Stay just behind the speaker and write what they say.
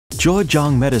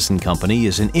Zhejiang Medicine Company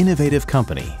is an innovative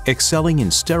company excelling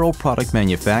in sterile product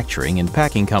manufacturing and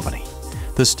packing company.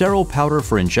 The Sterile Powder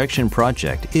for Injection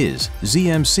project is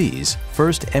ZMC's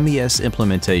first MES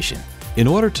implementation. In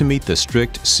order to meet the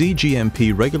strict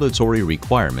cGMP regulatory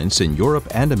requirements in Europe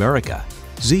and America,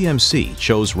 ZMC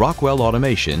chose Rockwell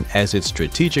Automation as its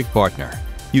strategic partner,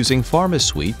 using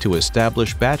PharmaSuite to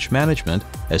establish batch management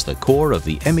as the core of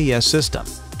the MES system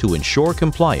to ensure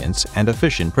compliance and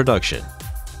efficient production.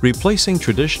 Replacing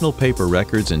traditional paper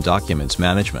records and documents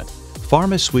management,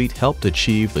 PharmaSuite helped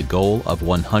achieve the goal of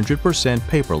 100%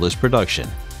 paperless production.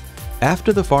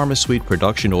 After the PharmaSuite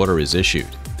production order is issued,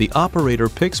 the operator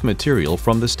picks material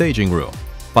from the staging room.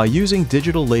 By using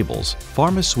digital labels,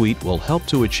 PharmaSuite will help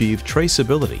to achieve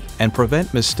traceability and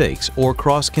prevent mistakes or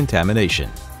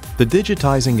cross-contamination. The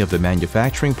digitizing of the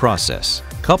manufacturing process,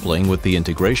 coupling with the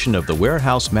integration of the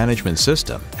warehouse management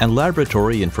system and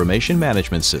laboratory information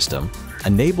management system,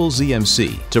 enables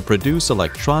ZMC to produce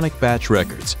electronic batch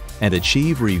records and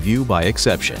achieve review by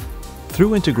exception.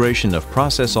 Through integration of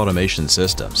process automation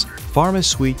systems,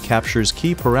 PharmaSuite captures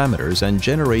key parameters and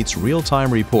generates real-time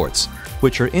reports,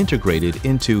 which are integrated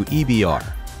into EBR.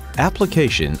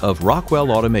 Application of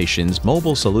Rockwell Automation's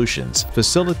mobile solutions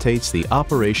facilitates the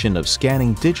operation of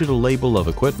scanning digital label of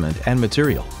equipment and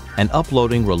material and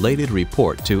uploading related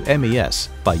report to MES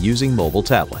by using mobile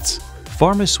tablets.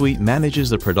 PharmaSuite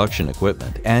manages the production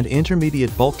equipment and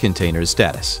intermediate bulk containers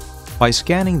status. By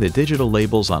scanning the digital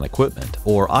labels on equipment,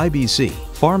 or IBC,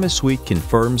 PharmaSuite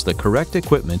confirms the correct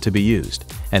equipment to be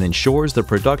used and ensures the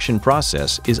production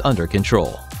process is under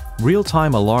control.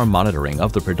 Real-time alarm monitoring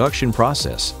of the production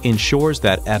process ensures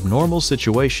that abnormal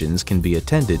situations can be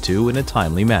attended to in a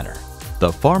timely manner. The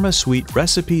PharmaSuite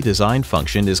recipe design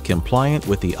function is compliant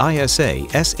with the ISA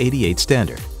S88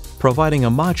 standard, providing a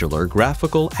modular,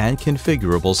 graphical, and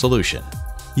configurable solution.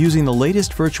 Using the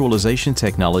latest virtualization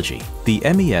technology, the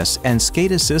MES and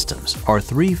SCADA systems are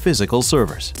 3 physical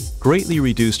servers, greatly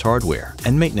reduced hardware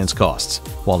and maintenance costs,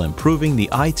 while improving the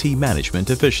IT management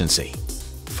efficiency.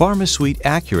 PharmaSuite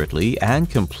accurately and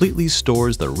completely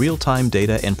stores the real-time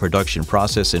data and production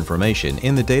process information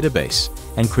in the database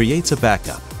and creates a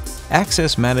backup.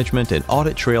 Access management and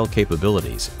audit trail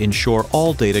capabilities ensure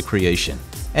all data creation,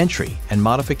 entry, and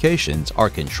modifications are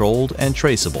controlled and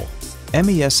traceable.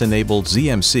 MES enabled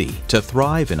ZMC to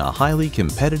thrive in a highly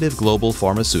competitive global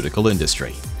pharmaceutical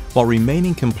industry while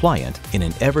remaining compliant in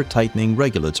an ever-tightening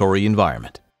regulatory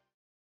environment.